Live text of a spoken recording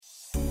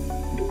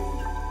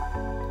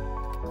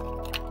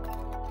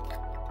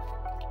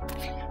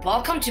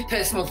Welcome to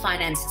Personal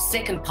Finance's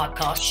second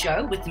podcast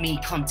show with me,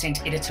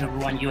 content editor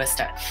Ruan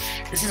Uester.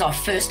 This is our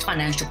first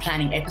financial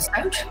planning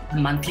episode, a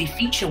monthly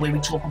feature where we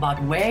talk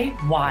about where,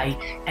 why,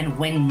 and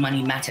when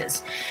money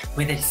matters.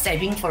 Whether it's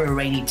saving for a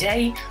rainy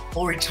day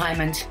or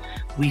retirement,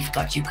 we've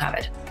got you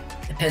covered.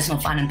 The Personal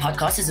Finance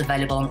Podcast is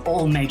available on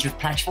all major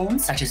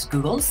platforms such as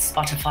Google,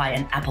 Spotify,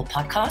 and Apple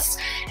Podcasts,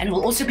 and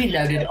will also be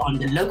loaded on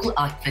the local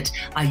outfit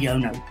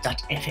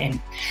iono.fm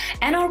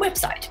and our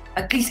website.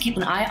 Please keep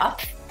an eye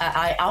out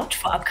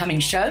for upcoming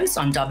shows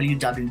on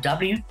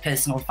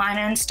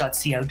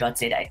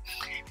www.personalfinance.co.za.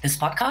 This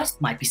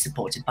podcast might be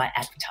supported by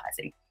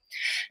advertising.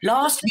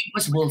 Last week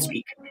was Wills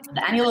Week,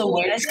 the annual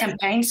awareness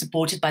campaign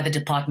supported by the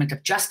Department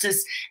of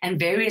Justice and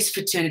various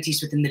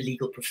fraternities within the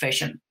legal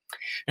profession.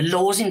 The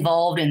laws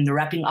involved in the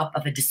wrapping up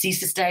of a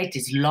deceased estate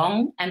is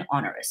long and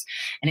onerous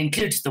and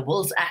includes the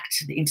Wills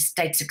Act, the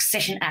Interstate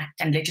Succession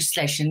Act, and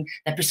legislation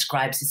that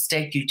prescribes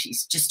estate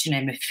duties, just to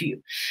name a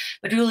few.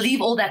 But we will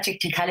leave all that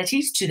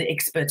technicalities to the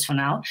experts for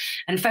now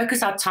and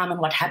focus our time on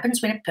what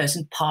happens when a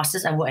person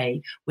passes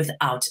away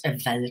without a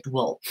valid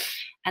will.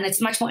 And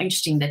it's much more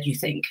interesting than you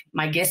think.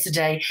 My guest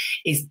today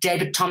is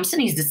David Thompson.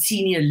 He's the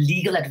senior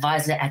legal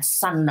advisor at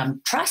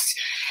Sanlam Trust,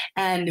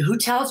 and who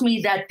tells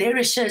me that their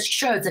research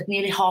shows that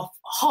nearly half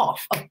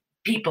of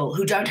people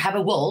who don't have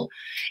a will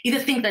either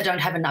think they don't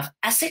have enough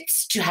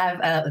assets to have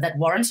that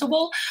warrants a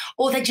will,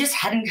 or they just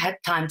hadn't had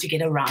time to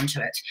get around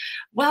to it.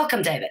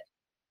 Welcome, David.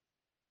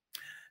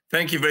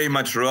 Thank you very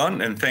much,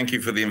 Ron, and thank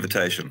you for the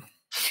invitation.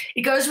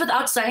 It goes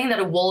without saying that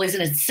a will is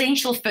an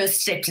essential first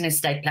step in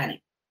estate planning.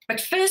 But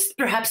first,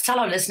 perhaps tell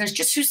our listeners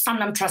just who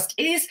Sanlam Trust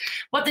is,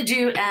 what they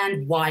do,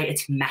 and why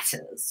it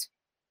matters.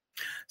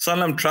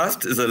 Sanlam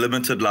Trust is a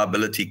limited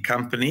liability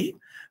company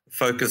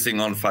focusing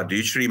on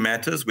fiduciary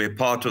matters. We're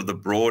part of the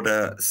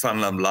broader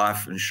Sanlam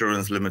Life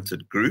Insurance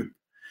Limited group.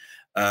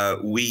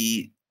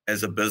 We,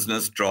 as a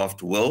business,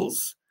 draft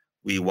wills.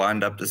 We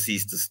wind up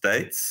deceased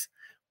estates.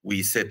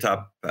 We set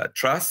up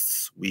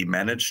trusts. We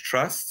manage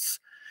trusts.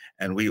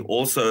 And we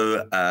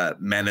also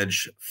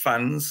manage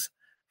funds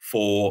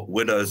for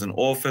widows and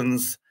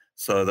orphans.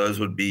 So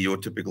those would be your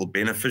typical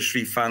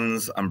beneficiary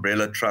funds,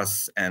 umbrella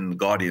trusts, and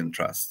guardian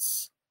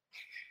trusts.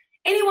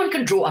 Anyone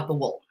can draw up a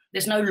will.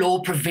 There's no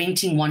law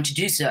preventing one to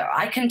do so.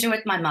 I can do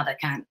it, my mother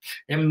can.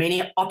 There are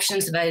many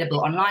options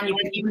available online. You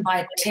can even buy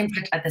a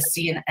template at the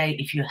CNA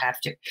if you have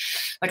to.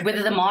 But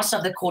whether the master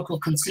of the court will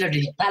consider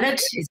it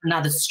valid is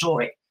another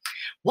story.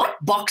 What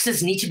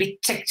boxes need to be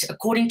ticked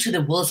according to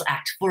the Wills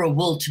Act for a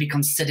will to be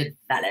considered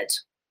valid?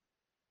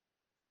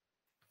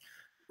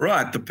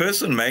 Right. The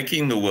person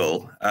making the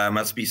will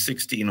must be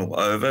 16 or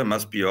over,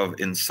 must be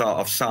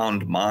of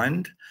sound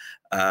mind.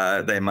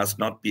 They must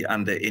not be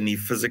under any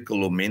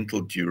physical or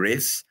mental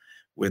duress.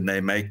 When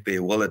they make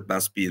their will, it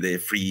must be their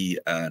free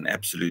and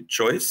absolute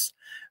choice.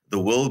 The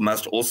will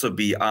must also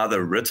be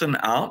either written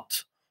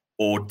out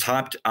or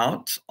typed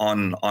out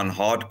on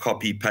hard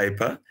copy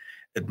paper.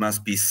 It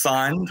must be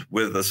signed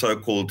with a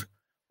so-called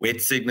wet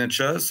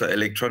signature, so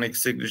electronic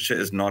signature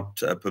is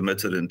not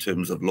permitted in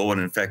terms of law, and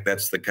in fact,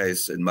 that's the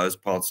case in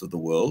most parts of the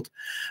world.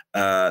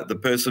 The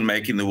person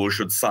making the will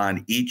should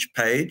sign each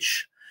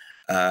page.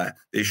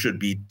 There should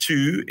be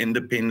 2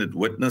 independent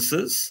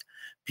witnesses,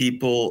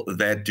 people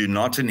that do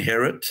not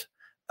inherit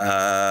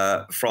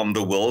from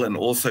the will and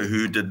also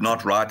who did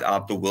not write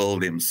out the will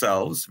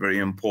themselves, very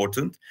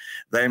important.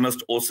 They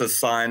must also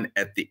sign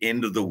at the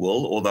end of the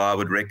will, although I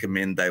would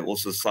recommend they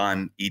also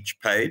sign each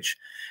page.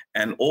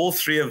 And all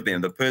 3 of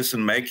them, the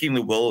person making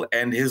the will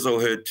and his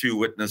or her 2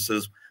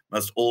 witnesses,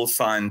 must all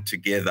sign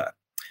together.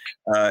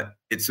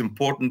 It's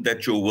important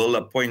that your will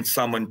appoint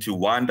someone to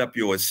wind up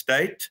your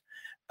estate.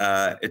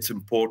 It's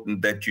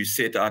important that you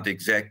set out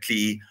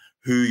exactly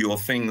who your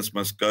things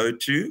must go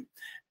to.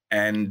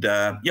 And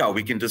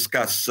we can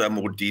discuss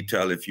more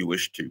detail if you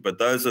wish to. But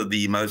those are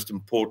the most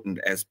important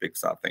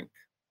aspects, I think.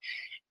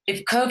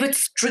 If COVID's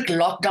strict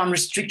lockdown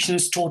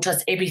restrictions taught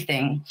us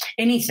anything,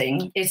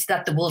 it's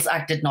that the Wills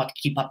Act did not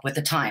keep up with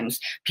the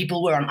times.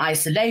 People were on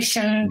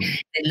isolation,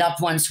 their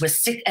loved ones were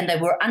sick, and they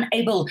were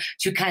unable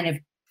to kind of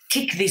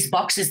tick these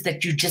boxes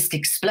that you just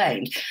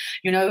explained.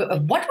 You know,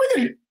 what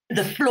were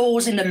the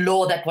flaws in the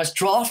law that was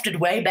drafted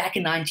way back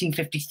in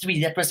 1953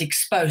 that was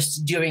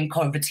exposed during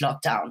COVID's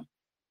lockdown?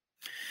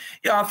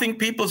 Yeah, I think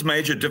people's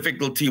major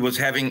difficulty was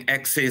having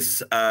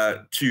access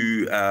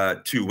to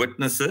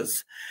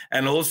witnesses,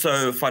 and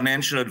also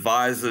financial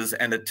advisors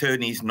and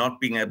attorneys not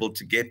being able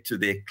to get to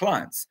their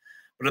clients.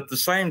 But at the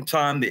same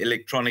time, the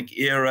electronic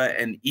era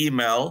and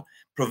email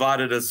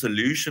provided a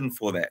solution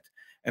for that.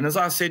 And as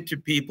I said to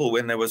people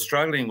when they were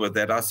struggling with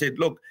that, I said,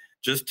 look,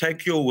 just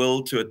take your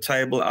will to a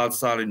table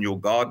outside in your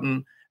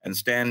garden and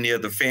stand near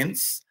the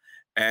fence,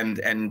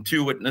 and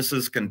 2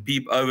 witnesses can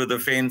peep over the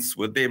fence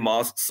with their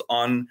masks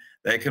on.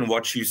 They can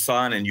watch you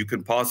sign, and you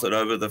can pass it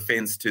over the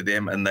fence to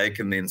them, and they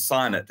can then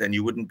sign it, and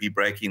you wouldn't be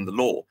breaking the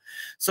law.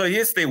 So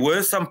yes, there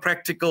were some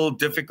practical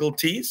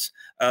difficulties.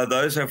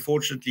 Those have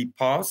fortunately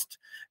passed.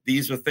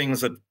 These were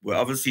things that were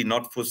obviously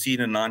not foreseen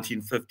in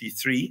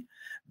 1953.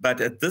 But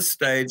at this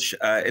stage,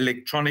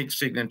 electronic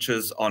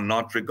signatures are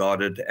not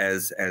regarded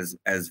as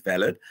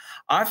valid.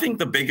 I think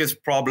the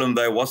biggest problem,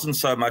 though, wasn't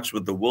so much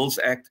with the Wills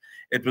Act.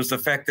 It was the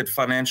fact that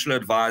financial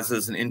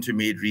advisors and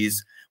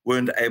intermediaries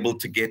weren't able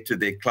to get to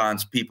their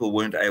clients. People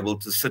weren't able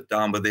to sit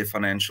down with their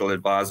financial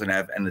advisor and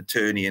have an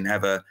attorney and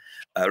have a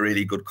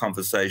really good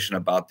conversation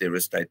about their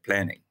estate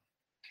planning.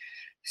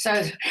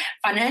 So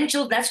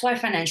that's why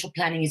financial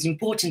planning is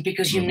important,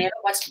 because you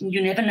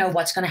never know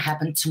what's going to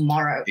happen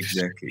tomorrow.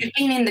 Exactly. You've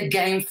been in the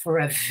game for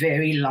a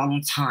very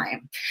long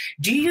time.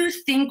 Do you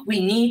think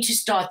we need to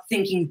start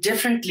thinking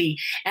differently?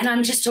 And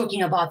I'm just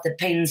talking about the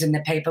pens and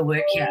the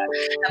paperwork here,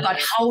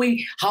 about how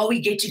we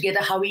get together,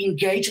 how we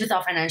engage with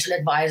our financial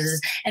advisors.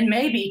 And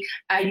maybe,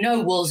 I know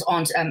wills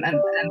aren't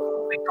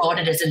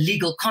regarded as a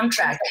legal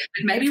contract,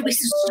 but maybe we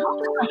should start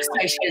the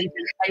conversation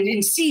and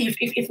then see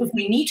if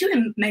we need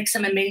to make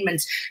some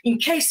amendments in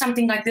case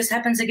something like this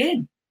happens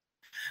again.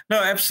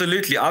 No,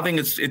 absolutely. I think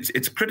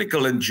it's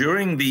critical. And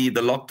during the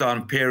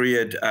lockdown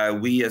period,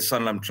 we as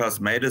Sanlam Trust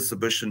made a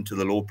submission to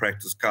the Law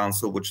Practice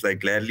Council, which they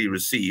gladly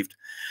received,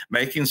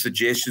 making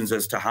suggestions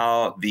as to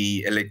how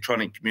the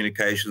Electronic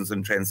Communications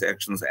and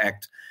Transactions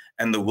Act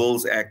and the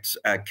Wills Act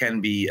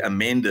can be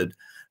amended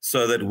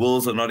so that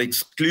wills are not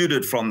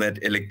excluded from that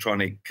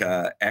electronic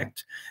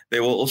act.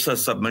 There were also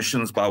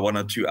submissions by one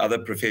or two other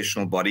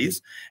professional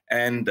bodies,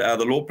 and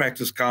the Law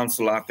Practice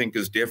Council, I think,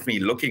 is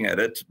definitely looking at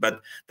it,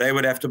 but they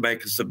would have to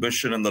make a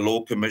submission and the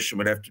Law Commission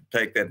would have to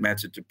take that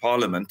matter to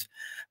Parliament.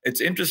 It's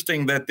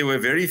interesting that there were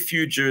very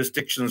few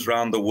jurisdictions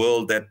around the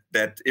world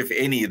that, if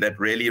any, that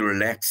really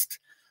relaxed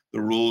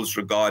the rules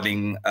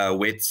regarding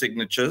wet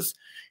signatures.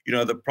 You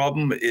know, the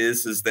problem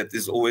is that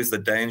there's always the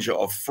danger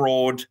of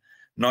fraud,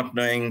 not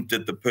knowing,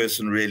 did the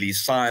person really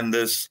sign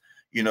this?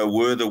 You know,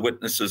 were the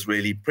witnesses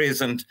really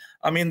present?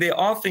 I mean, there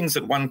are things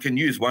that one can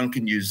use. One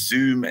can use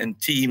Zoom and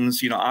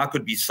Teams. You know, I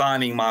could be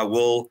signing my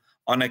will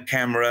on a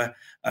camera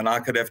and I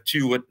could have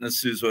two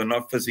witnesses who are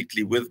not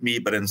physically with me,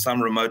 but in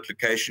some remote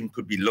location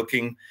could be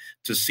looking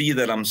to see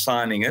that I'm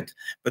signing it.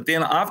 But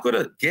then I've got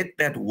to get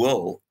that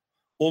will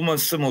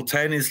almost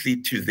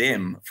simultaneously to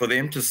them for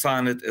them to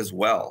sign it as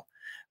well.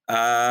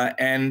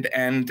 And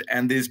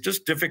there's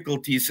just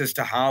difficulties as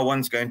to how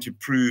one's going to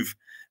prove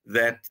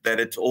that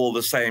it's all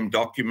the same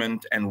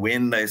document and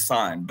when they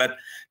sign. But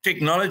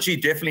technology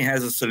definitely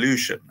has a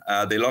solution.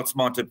 There are lots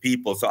smarter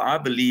people. So I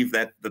believe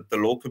that the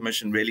Law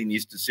Commission really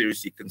needs to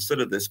seriously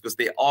consider this, because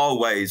there are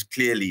ways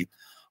clearly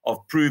of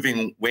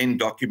proving when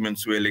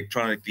documents were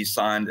electronically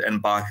signed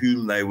and by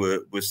whom they were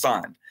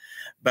signed.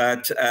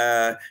 But,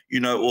 you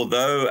know,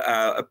 although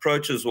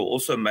approaches were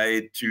also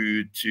made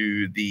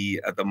to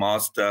the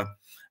Master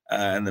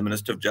and the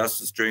Minister of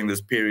Justice during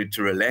this period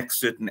to relax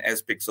certain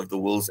aspects of the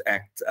Wills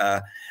Act,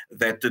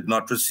 that did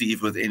not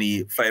receive with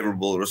any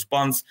favorable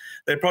response.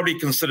 They probably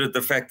considered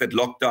the fact that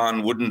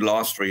lockdown wouldn't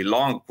last very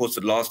long. Of course,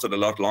 it lasted a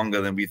lot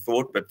longer than we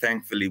thought, but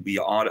thankfully we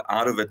are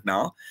out of it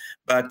now.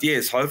 But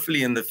yes,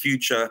 hopefully in the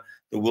future,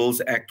 the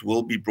Wills Act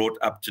will be brought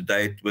up to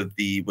date with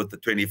the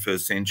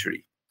 21st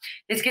century.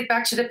 Let's get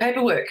back to the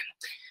paperwork.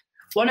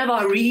 One of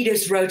our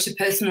readers wrote to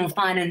Personal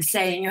Finance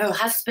saying her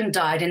husband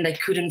died and they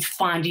couldn't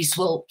find his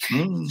will.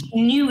 She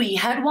knew he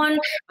had one,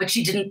 but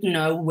she didn't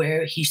know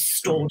where he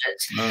stored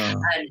it.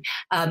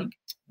 And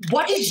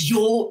what is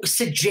your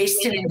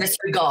suggestion in this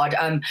regard?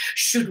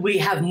 Should we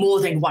have more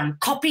than one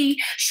copy?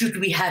 Should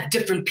we have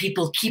different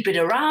people keep it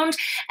around?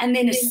 And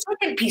then a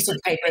second piece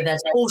of paper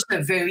that's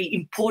also very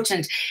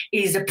important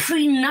is a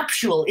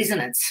prenuptial, isn't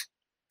it?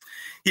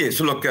 Yeah,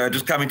 so look,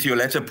 just coming to your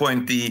latter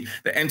point, the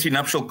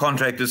antenuptial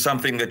contract is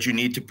something that you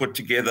need to put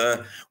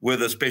together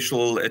with a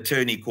special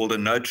attorney called a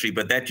notary,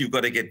 but that you've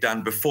got to get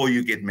done before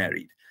you get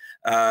married.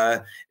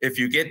 If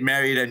you get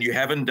married and you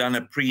haven't done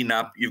a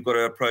prenup, you've got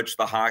to approach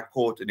the High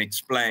Court and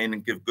explain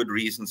and give good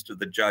reasons to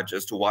the judge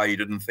as to why you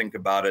didn't think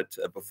about it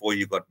before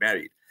you got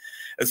married.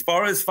 As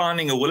far as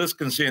finding a will is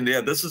concerned,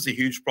 this is a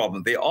huge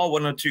problem. There are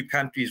one or two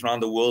countries around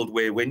the world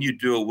where when you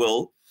do a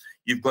will,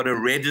 you've got to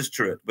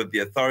register it with the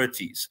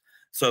authorities.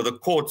 So the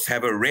courts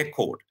have a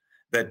record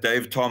that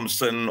Dave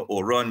Thompson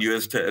or Ron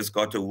Ewerster has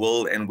got a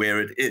will and where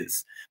it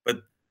is.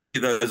 But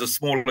those are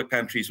smaller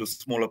countries with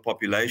smaller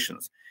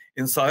populations.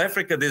 In South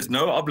Africa, there's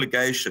no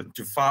obligation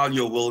to file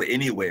your will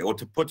anywhere or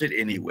to put it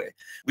anywhere.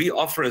 We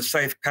offer a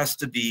safe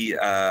custody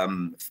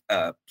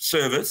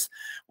service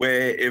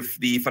where if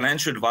the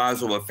financial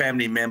advisor or a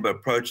family member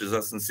approaches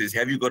us and says,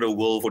 have you got a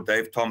will for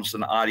Dave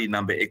Thompson, ID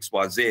number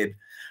XYZ,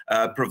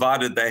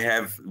 provided they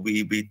have,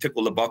 we tick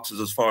all the boxes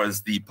as far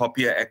as the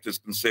POPIA Act is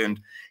concerned,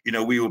 you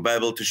know, we will be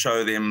able to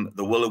show them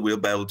the will and we'll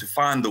be able to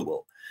find the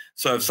will.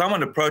 So if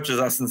someone approaches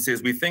us and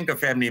says, we think a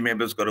family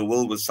member's got a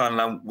will with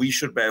Sanlam, we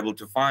should be able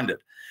to find it.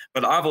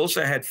 But I've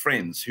also had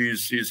friends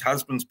whose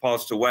husbands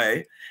passed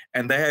away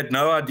and they had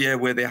no idea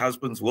where their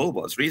husband's will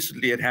was.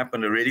 Recently it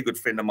happened, a really good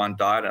friend of mine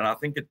died, and I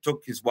think it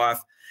took his wife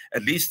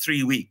at least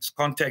 3 weeks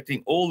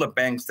contacting all the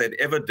banks they'd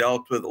ever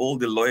dealt with, all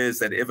the lawyers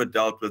they'd ever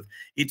dealt with.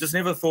 He just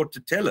never thought to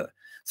tell her.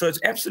 So it's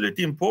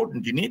absolutely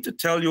important. You need to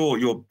tell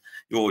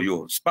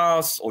your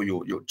spouse or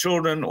your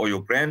children or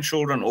your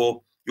grandchildren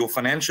or your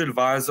financial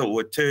advisor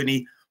or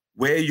attorney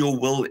where your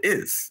will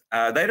is.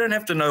 They don't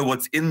have to know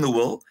what's in the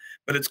will,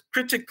 but it's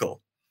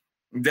critical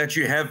that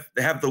you have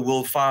the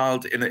will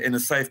filed in a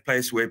safe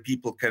place where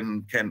people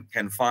can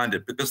find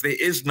it, because there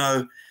is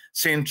no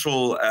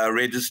central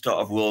register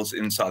of wills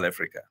in South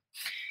Africa.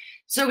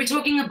 So we're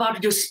talking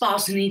about your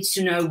spouse needs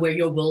to know where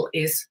your will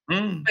is,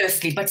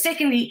 firstly. But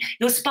secondly,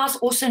 your spouse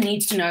also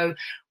needs to know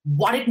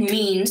what it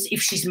means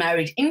if she's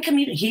married in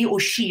community, he or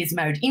she is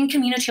married in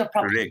community or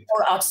property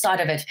or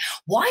outside of it.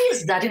 Why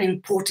is that an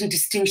important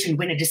distinction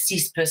when a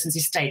deceased person's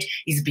estate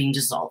is being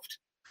dissolved?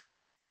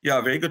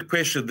 Yeah, very good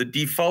question. The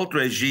default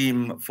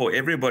regime for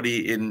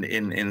everybody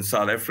in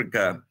South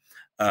Africa,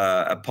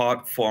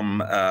 apart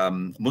from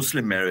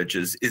Muslim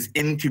marriages, is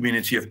in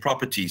community of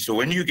property. So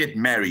when you get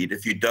married,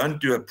 if you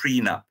don't do a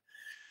prenup,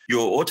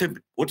 you're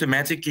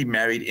automatically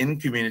married in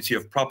community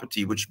of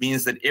property, which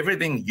means that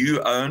everything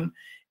you own,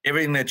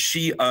 everything that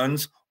she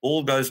owns,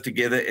 all goes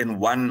together in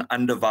one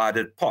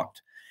undivided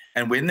pot.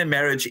 And when the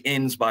marriage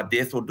ends by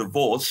death or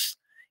divorce,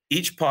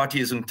 each party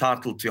is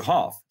entitled to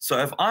half. So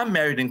if I'm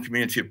married in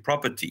community of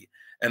property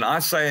and I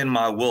say in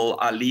my will,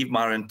 I leave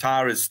my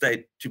entire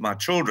estate to my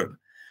children,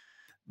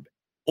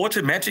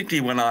 automatically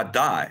when I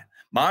die,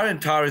 my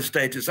entire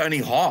estate is only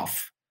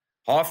half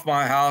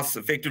my house,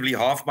 effectively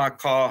half my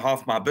car,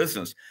 half my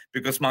business,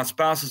 because my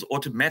spouse is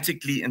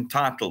automatically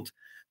entitled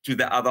to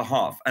the other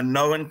half, and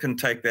no one can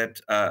take that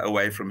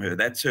away from her.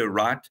 That's her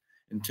right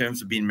in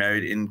terms of being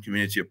married in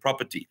community of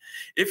property.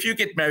 If you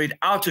get married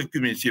out of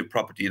community of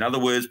property, in other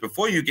words,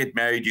 before you get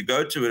married, you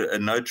go to a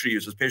notary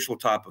who's a special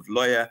type of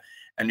lawyer,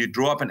 and you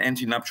draw up an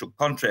antenuptial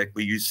contract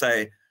where you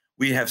say,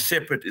 we have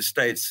separate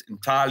estates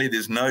entirely,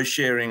 there's no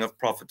sharing of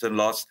profit and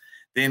loss,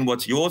 then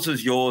what's yours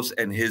is yours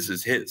and his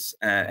is his,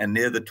 and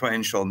ne'er the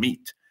twain shall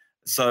meet.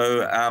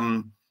 So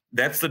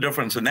that's the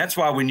difference. And that's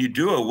why when you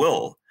do a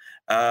will,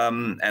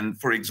 and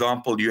for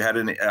example, you had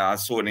I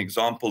saw an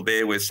example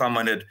there where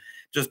someone had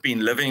just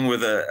been living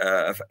with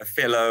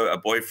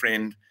a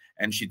boyfriend,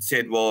 and she'd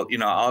said, well,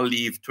 I'll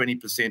leave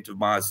 20% of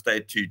my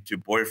estate to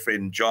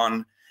boyfriend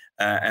John,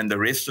 and the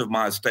rest of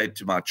my estate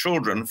to my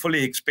children,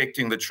 fully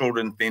expecting the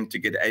children then to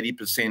get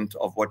 80%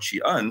 of what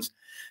she owns.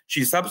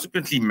 She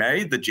subsequently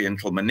married the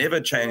gentleman, never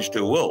changed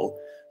her will.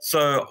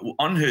 So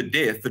on her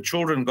death, the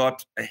children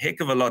got a heck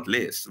of a lot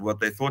less than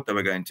what they thought they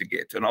were going to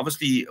get. And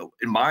obviously,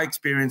 in my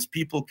experience,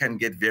 people can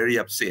get very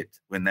upset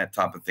when that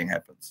type of thing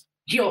happens.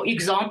 Your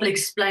example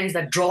explains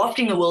that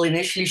drafting a will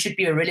initially should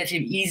be a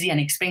relatively easy and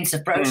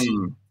expensive process,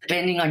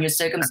 depending on your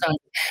circumstances.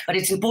 But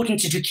it's important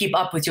to keep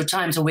up with your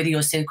times or whether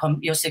your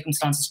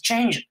circumstances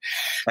change.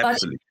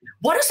 Absolutely. But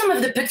what are some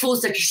of the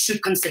pitfalls that you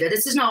should consider?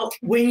 This is now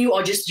when you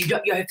are just, you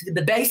have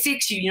the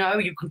basics,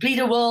 you complete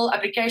a will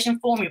application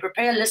form, you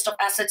prepare a list of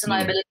assets and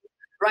liabilities,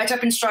 write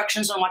up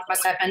instructions on what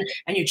must happen,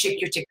 and you check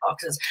your tick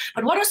boxes.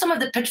 But what are some of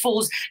the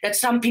pitfalls that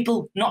some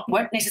people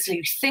won't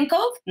necessarily think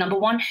of, number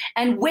one,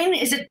 and when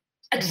is it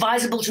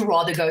advisable to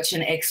rather go to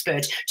an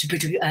expert to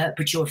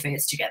put your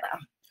affairs together?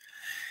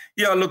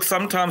 Yeah, look,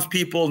 sometimes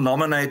people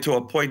nominate or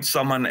appoint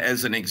someone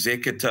as an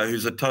executor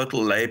who's a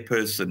total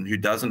layperson who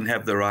doesn't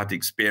have the right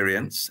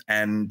experience.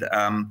 And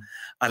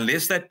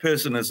unless that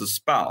person is a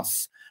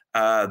spouse,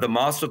 the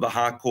Master of the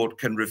High Court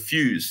can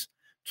refuse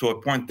to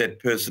appoint that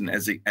person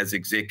as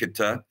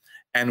executor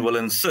and will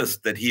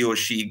insist that he or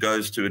she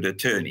goes to an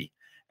attorney.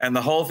 And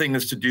the whole thing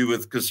is to do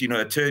with, because,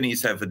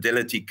 attorneys have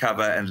fidelity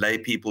cover and lay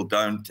people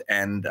don't.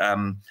 And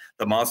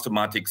the master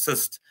might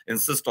insist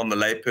on the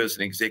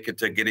layperson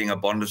executor getting a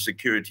bond of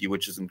security,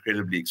 which is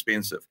incredibly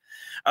expensive.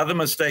 Other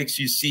mistakes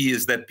you see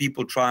is that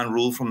people try and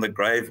rule from the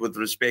grave with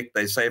respect.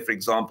 They say, for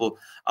example,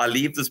 I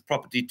leave this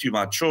property to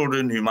my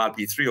children who might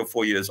be 3 or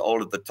 4 years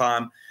old at the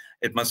time.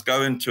 It must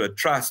go into a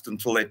trust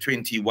until they're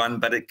 21,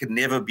 but it can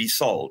never be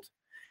sold.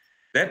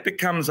 That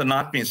becomes a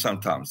nightmare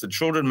sometimes. The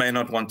children may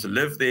not want to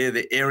live there.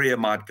 The area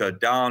might go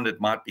down. It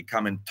might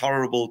become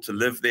intolerable to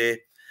live there.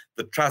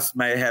 The trust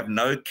may have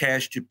no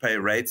cash to pay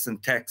rates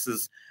and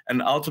taxes.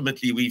 And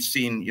ultimately, we've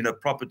seen,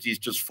 properties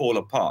just fall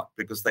apart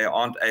because they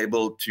aren't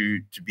able to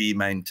be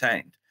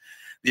maintained.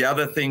 The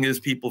other thing is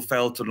people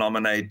fail to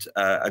nominate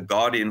a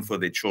guardian for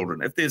their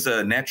children. If there's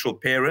a natural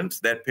parent,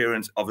 that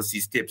parent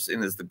obviously steps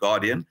in as the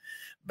guardian.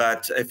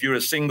 But if you're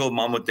a single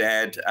mom or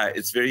dad,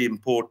 it's very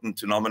important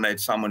to nominate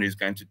someone who's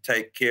going to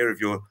take care of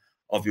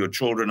your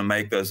children and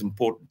make those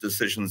important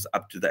decisions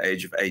up to the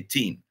age of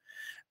 18.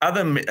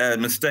 Other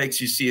mistakes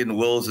you see in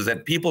wills is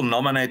that people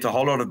nominate a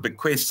whole lot of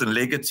bequests and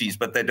legacies,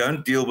 but they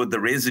don't deal with the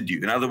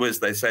residue. In other words,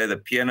 they say the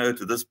piano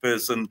to this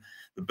person,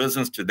 the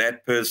business to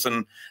that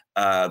person,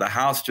 the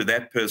house to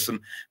that person,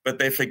 but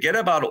they forget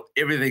about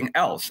everything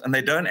else, and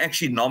they don't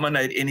actually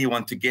nominate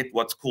anyone to get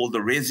what's called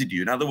the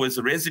residue. In other words,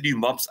 the residue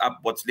mops up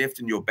what's left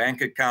in your bank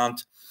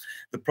account,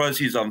 the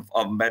proceeds of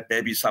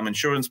maybe some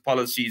insurance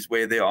policies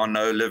where there are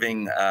no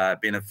living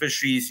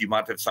beneficiaries. You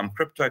might have some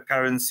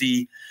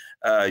cryptocurrency.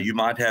 You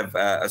might have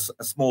a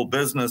small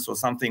business or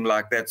something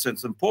like that. So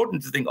it's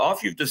important to think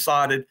after you've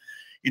decided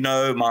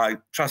my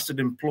trusted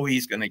employee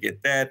is going to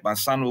get that, my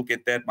son will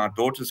get that, my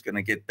daughter's going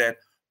to get that.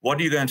 What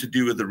are you going to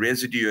do with the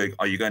residue?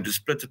 Are you going to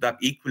split it up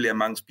equally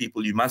amongst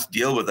people? You must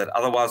deal with it.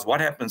 Otherwise,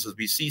 what happens is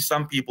we see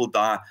some people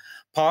die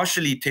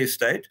partially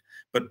testate,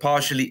 but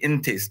partially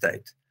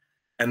intestate.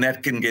 And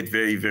that can get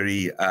very,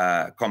 very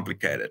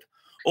complicated.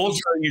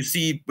 Also, you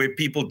see where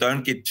people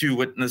don't get two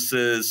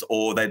witnesses,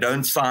 or they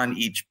don't sign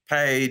each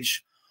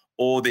page,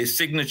 or their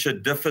signature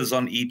differs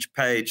on each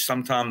page.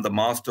 Sometimes the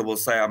master will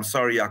say, I'm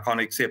sorry, I can't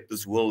accept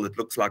this will. It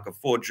looks like a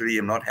forgery.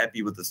 I'm not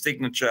happy with the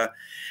signature.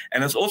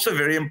 And it's also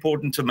very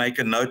important to make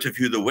a note of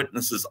who the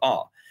witnesses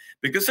are.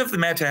 Because if the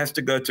matter has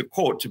to go to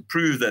court to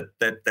prove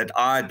that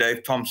I,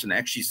 Dave Thompson,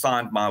 actually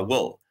signed my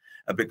will,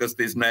 because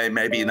there's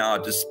maybe now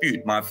a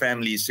dispute. My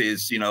family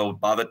says,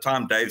 by the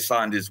time Dave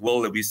signed his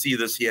will, we see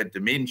this, he had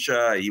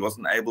dementia, he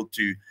wasn't able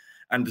to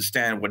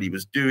understand what he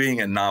was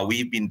doing, and now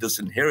we've been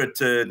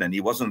disinherited and he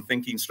wasn't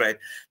thinking straight.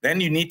 Then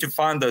you need to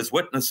find those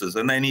witnesses,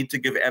 and they need to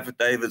give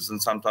affidavits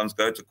and sometimes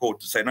go to court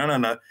to say,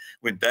 no.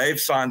 When Dave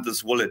signed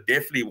this will, it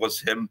definitely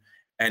was him,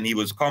 and he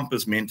was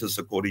compos mentis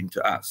according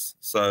to us.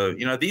 So,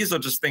 these are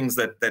just things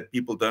that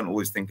people don't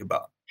always think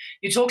about.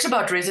 You talked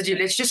about residue.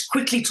 Let's just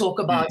quickly talk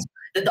about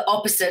the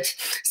opposite.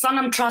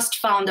 Sanlam Trust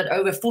found that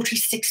over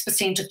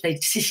 46% of the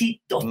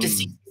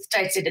deceased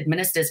estates it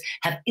administers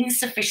have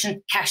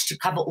insufficient cash to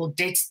cover all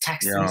debts,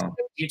 taxes, and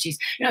duties.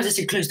 This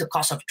includes the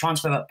cost of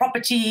transfer of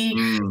property,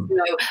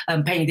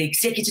 paying the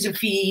executive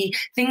fee,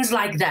 things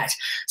like that.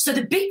 So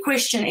the big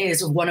question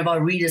is, one of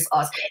our readers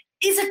asked,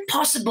 is it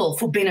possible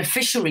for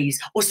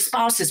beneficiaries or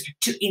spouses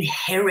to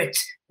inherit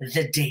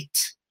the debt?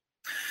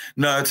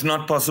 No, it's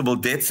not possible.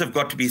 Debts have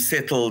got to be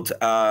settled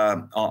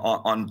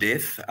on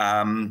death.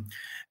 And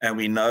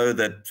we know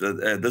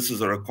that this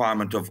is a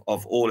requirement of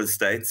all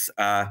estates.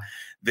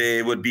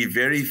 There would be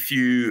very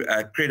few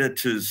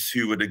creditors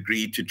who would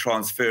agree to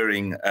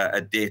transferring a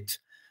debt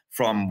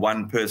from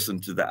one person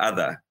to the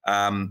other.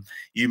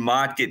 You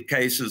might get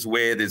cases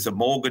where there's a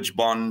mortgage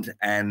bond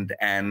and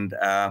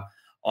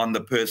on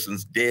the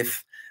person's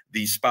death,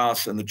 the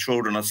spouse and the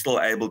children are still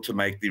able to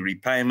make the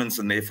repayments,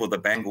 and therefore the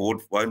bank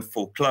won't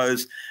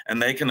foreclose,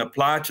 and they can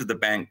apply to the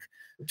bank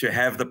to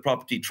have the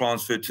property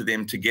transferred to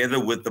them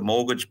together with the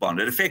mortgage bond.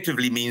 It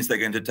effectively means they're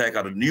going to take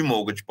out a new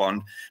mortgage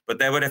bond, but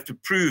they would have to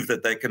prove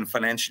that they can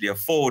financially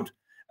afford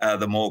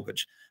the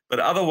mortgage. But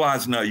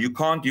otherwise, no, you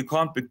can't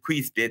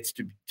bequeath debts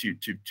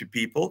to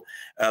people.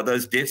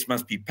 Those debts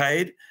must be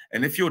paid.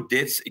 And if your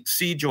debts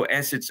exceed your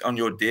assets on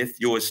your death,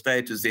 your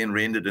estate is then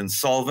rendered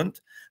insolvent.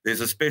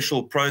 There's a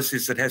special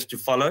process that has to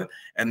follow,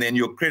 and then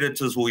your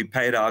creditors will be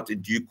paid out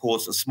in due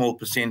course a small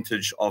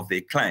percentage of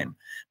their claim.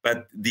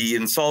 But the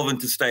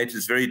insolvent estate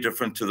is very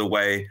different to the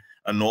way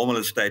a normal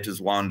estate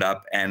is wound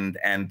up, and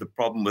the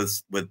problem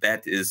with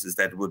that is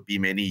that it would be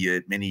many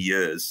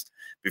years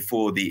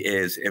before the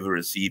heirs ever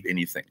receive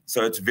anything.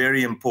 So it's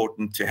very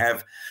important to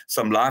have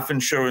some life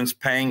insurance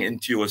paying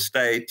into your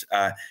estate.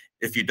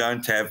 If you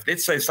don't have,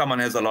 let's say someone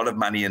has a lot of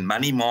money in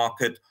money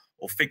market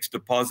or fixed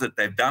deposit,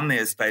 they've done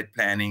their estate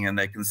planning and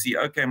they can see,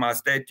 okay, my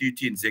estate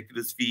duty,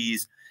 executors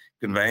fees,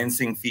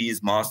 conveyancing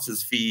fees,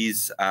 master's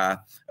fees,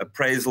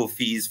 appraisal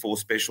fees for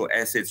special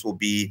assets will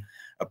be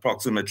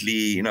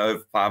approximately,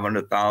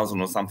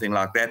 500,000 or something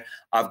like that.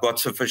 I've got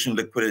sufficient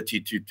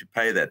liquidity to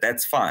pay that.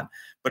 That's fine.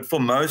 But for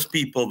most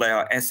people, they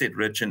are asset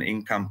rich and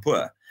income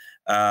poor.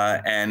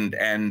 And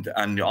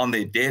on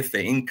their death,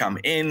 their income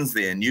ends,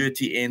 their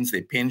annuity ends,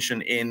 their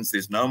pension ends.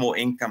 There's no more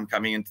income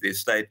coming into their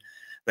estate.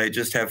 They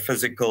just have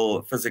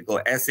physical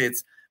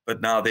assets,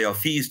 but now there are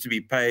fees to be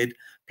paid.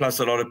 Plus,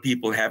 a lot of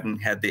people haven't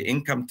had their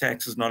income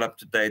taxes not up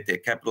to date. Their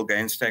capital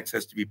gains tax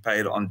has to be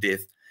paid on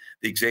death.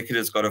 The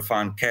executor's got to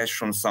find cash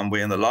from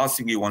somewhere, and the last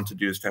thing you want to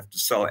do is to have to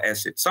sell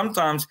assets.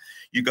 Sometimes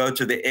you go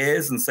to the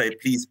heirs and say,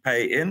 please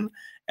pay in,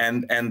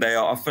 and they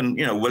are often,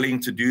 willing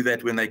to do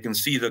that when they can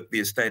see that the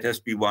estate has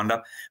to be wound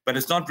up, but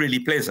it's not really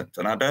pleasant.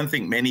 And I don't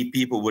think many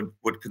people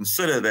would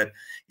consider that,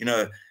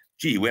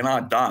 gee, when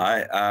I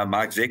die,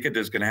 my executor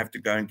is going to have to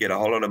go and get a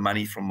whole lot of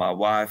money from my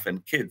wife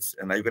and kids,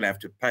 and they're going to have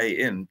to pay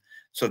in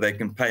so they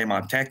can pay my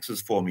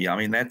taxes for me. I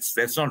mean,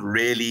 that's not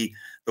really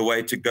the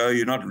way to go.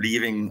 You're not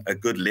leaving a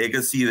good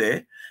legacy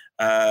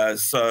there.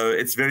 So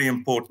it's very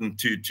important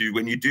to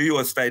when you do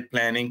your estate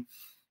planning,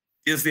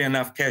 is there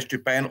enough cash to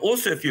pay? And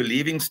also if you're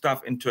leaving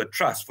stuff into a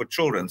trust for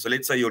children. So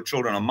let's say your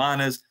children are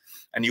minors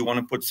and you want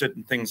to put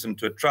certain things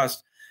into a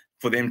trust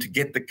for them to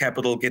get the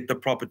capital, get the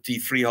property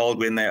freehold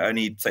when they're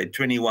only, say,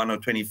 21 or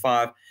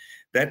 25.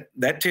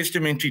 That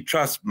testamentary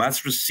trust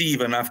must receive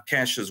enough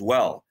cash as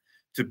well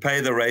to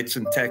pay the rates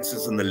and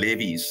taxes and the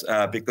levies,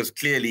 because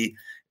clearly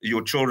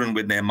your children,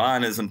 when they're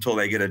minors, until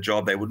they get a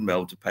job, they wouldn't be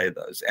able to pay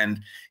those. And,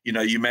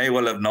 you may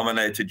well have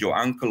nominated your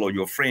uncle or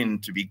your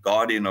friend to be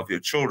guardian of your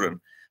children,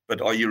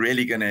 but are you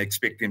really going to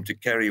expect them to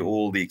carry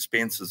all the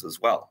expenses as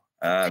well?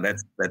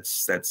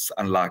 That's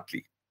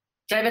unlikely.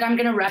 David, I'm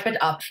going to wrap it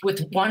up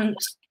with one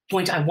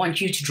point I want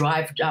you to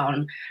drive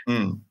down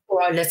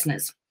for our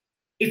listeners.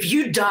 If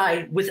you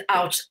die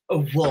without a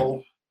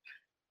will,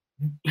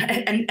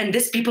 and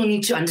this people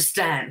need to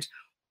understand,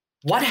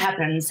 What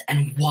happens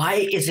and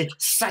why is it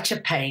such a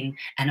pain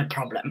and a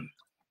problem?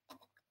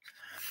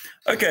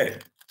 Okay.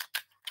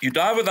 You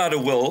die without a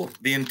will,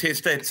 the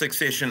Intestate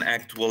Succession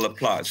Act will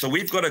apply. So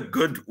we've got a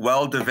good,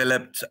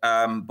 well-developed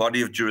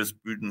body of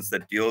jurisprudence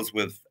that deals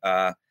with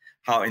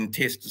how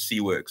intestacy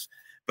works.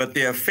 But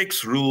there are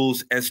fixed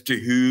rules as to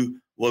who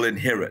will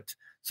inherit.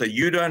 So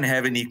you don't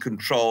have any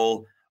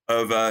control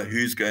over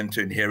who's going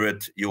to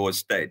inherit your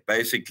estate.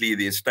 Basically,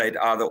 the estate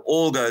either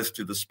all goes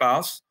to the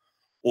spouse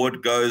or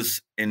it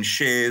goes in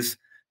shares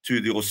to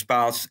your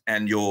spouse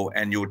and your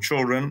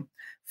children,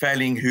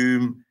 failing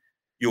whom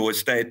your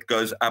estate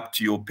goes up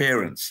to your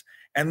parents.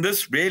 And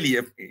this really,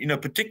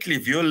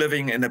 particularly if you're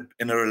living in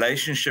a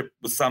relationship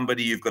with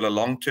somebody, you've got a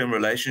long-term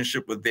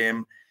relationship with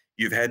them,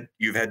 you've had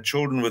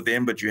children with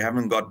them, but you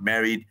haven't got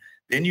married,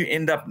 then you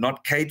end up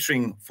not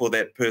catering for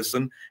that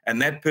person,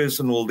 and that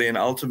person will then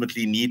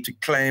ultimately need to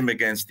claim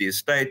against the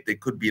estate. There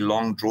could be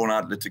long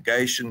drawn-out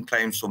litigation,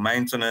 claims for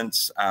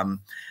maintenance,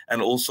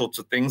 and all sorts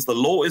of things. The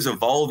law is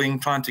evolving,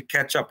 trying to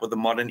catch up with the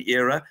modern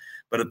era,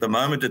 but at the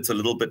moment it's a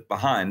little bit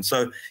behind.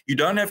 So you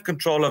don't have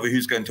control over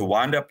who's going to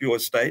wind up your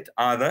estate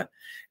either.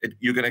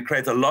 You're going to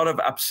create a lot of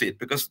upset,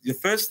 because the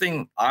first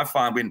thing I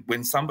find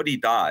when somebody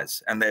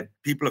dies and that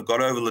people have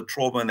got over the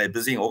trauma and they're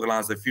busy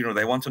organizing the funeral,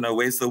 they want to know,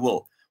 where's the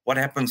will? What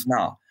happens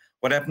now?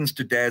 What happens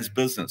to dad's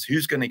business?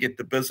 Who's going to get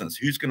the business?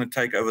 Who's going to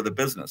take over the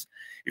business?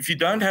 If you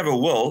don't have a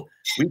will,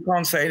 we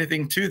can't say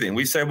anything to them.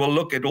 We say, well,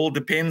 look, it all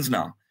depends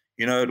now.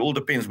 It all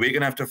depends. We're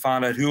going to have to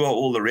find out who are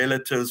all the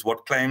relatives,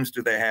 what claims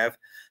do they have.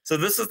 So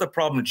this is the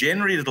problem.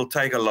 Generally, it'll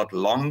take a lot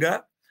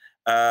longer.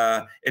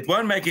 It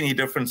won't make any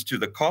difference to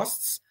the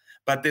costs,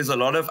 but there's a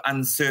lot of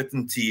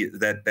uncertainty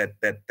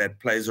that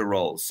plays a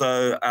role.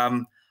 So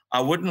I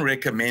wouldn't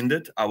recommend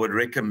it. I would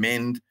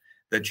recommend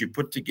that you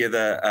put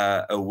together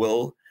a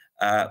will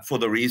for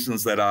the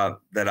reasons that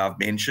I've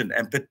mentioned,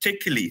 and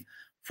particularly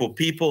for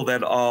people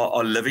that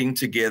are living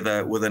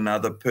together with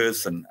another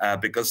person,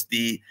 because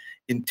the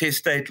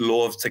intestate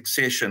law of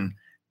succession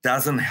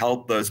doesn't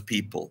help those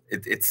people.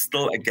 It's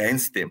still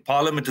against them.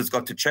 Parliament has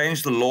got to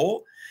change the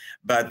law,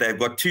 but they've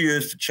got 2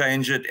 years to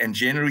change it, and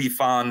generally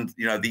found,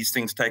 these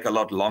things take a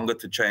lot longer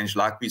to change,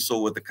 like we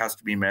saw with the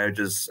Customary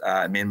Marriages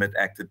Amendment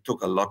Act. It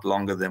took a lot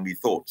longer than we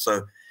thought.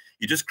 So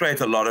you just create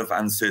a lot of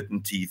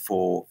uncertainty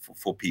for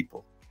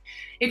people.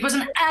 It was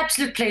an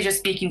absolute pleasure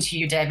speaking to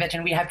you, David,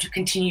 and we have to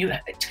continue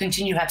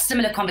have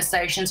similar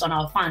conversations on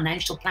our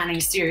financial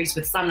planning series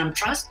with Sanlam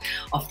Trust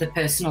of the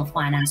Personal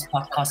Finance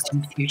Podcast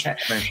in the future.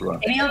 Thanks a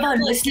lot. Any of our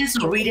listeners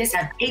or readers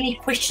have any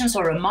questions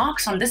or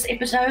remarks on this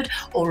episode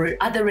or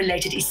other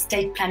related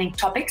estate planning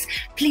topics,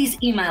 please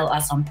email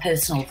us on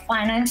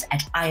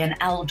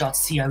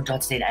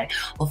personalfinance@inl.co.za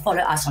or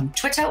follow us on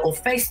Twitter or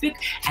Facebook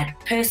at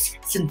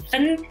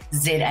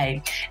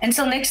PersonFinZA.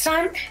 Until next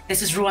time,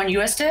 this is Ruan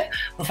Uester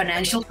for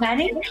Financial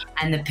Planning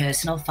and the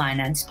Personal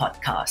Finance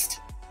Podcast.